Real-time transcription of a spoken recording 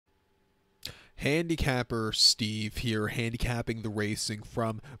Handicapper Steve here, handicapping the racing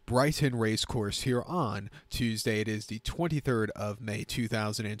from Brighton Racecourse here on Tuesday. It is the 23rd of May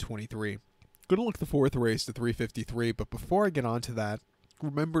 2023. Going to look at the fourth race, the 353, but before I get on to that,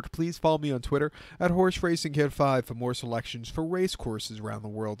 remember to please follow me on Twitter at HorseRacingKid5 for more selections for race courses around the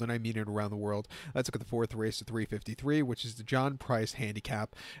world, and I mean it around the world. Let's look at the fourth race, the 353, which is the John Price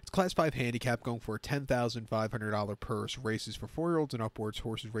Handicap. It's Class 5 handicap going for a $10,500 purse. Races for 4-year-olds and upwards.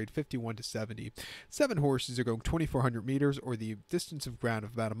 Horses rated 51 to 70. 7 horses are going 2,400 meters, or the distance of ground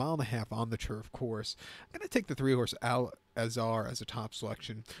of about a mile and a half on the turf course. I'm going to take the 3-horse Al Azar as a top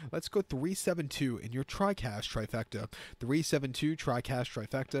selection. Let's go 372 in your TriCash trifecta. 372 TriCash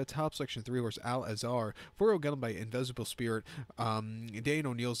trifecta. Top selection 3-horse Al Azar. 4-year-old gelded by Invisible Spirit. Dane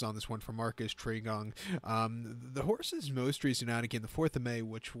O'Neill's on this one for Marcus Trigong. The horse's most recent outing, the 4th of May,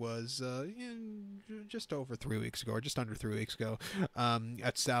 which was just over 3 weeks ago, or just under 3 weeks ago,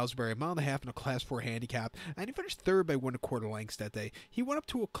 at Salisbury, a mile and a half in a Class 4 handicap, and he finished third by 1 1/4 lengths that day. He went up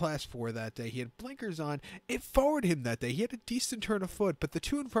to a Class 4 that day. He had blinkers on. It forwarded him that day. He had a decent turn of foot, but the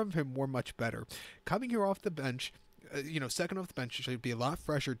two in front of him were much better. Coming here off the bench, second off the bench, should be a lot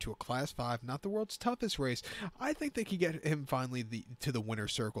fresher to a Class 5, not the world's toughest race. I think they could get him finally to the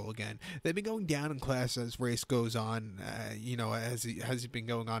winner's circle again. They've been going down in class as race goes on, as he's been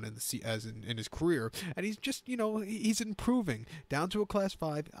going on in his career, and he's just, he's improving down to a Class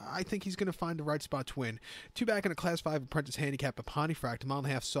 5. I think he's going to find the right spot to win. 2 back in a Class 5 apprentice handicap at Pontefract, a mile and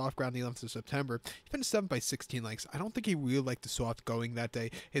a half soft ground the 11th of September. He finished 7 by 16 lengths. I don't think he really liked the soft going that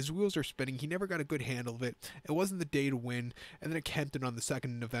day. His wheels are spinning. He never got a good handle of it. It wasn't the day to win. And then at Kempton on the 2nd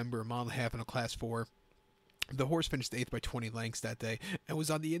of November, a mile and a half in a Class 4. The horse finished 8th by 20 lengths that day and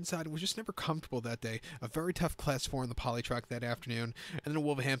was on the inside. It was just never comfortable that day. A very tough Class 4 on the poly track that afternoon. And then a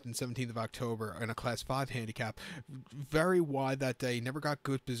Wolverhampton 17th of October in a Class 5 handicap. Very wide that day. Never got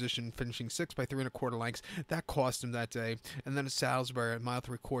good position, finishing 6th by 3 1/4 lengths. That cost him that day. And then at Salisbury, at mile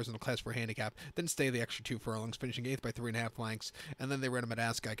 3/4 in the Class 4 handicap. Didn't stay the extra 2 furlongs, finishing 8th by 3 1/2 lengths. And then they ran him at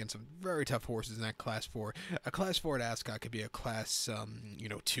Ascot against some very tough horses in that Class 4. A Class 4 at Ascot could be a Class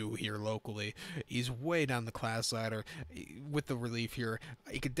 2 here locally. He's way down the class ladder. With the relief here,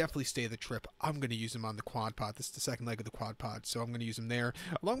 he could definitely stay the trip. I'm going to use him on the quad pod. This is the second leg of the quad pod, so I'm going to use him there,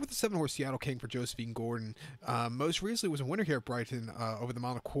 along with the 7-horse Seattle King for Josephine Gordon. Most recently was a winner here at Brighton over the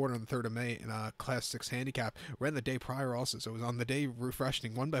mile and a quarter on the 3rd of May in a Class 6 handicap. Ran the day prior also, so it was on the day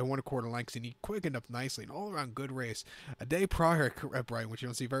refreshing, 1 by 1 1/4 lengths, and he quickened up nicely. An all-around good race. A day prior at Brighton, which you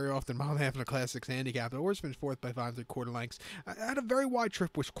don't see very often, mile and a half in a Class 6 handicap. The horse finished 4th by 5 3/4 lengths. Had a very wide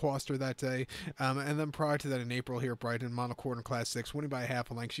trip, which cost her that day. And then prior to that in April here at Brighton, mile and a quarter in Class 6, winning by a half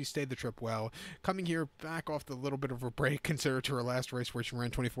a length. She stayed the trip well. Coming here back off the little bit of a break considered to her last race where she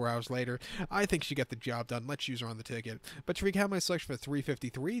ran 24 hours later. I think she got the job done. Let's use her on the ticket. But to recap my selection for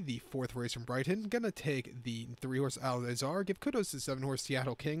 353, the 4th race from Brighton, gonna take the 3-horse Al Azar. Give kudos to the 7-horse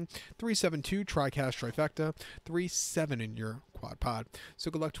Seattle King. 372 TriCash trifecta. 37 in your quad pod. So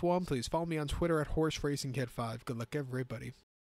good luck to all. Please follow me on Twitter at HorseRacingKid5. Good luck, everybody.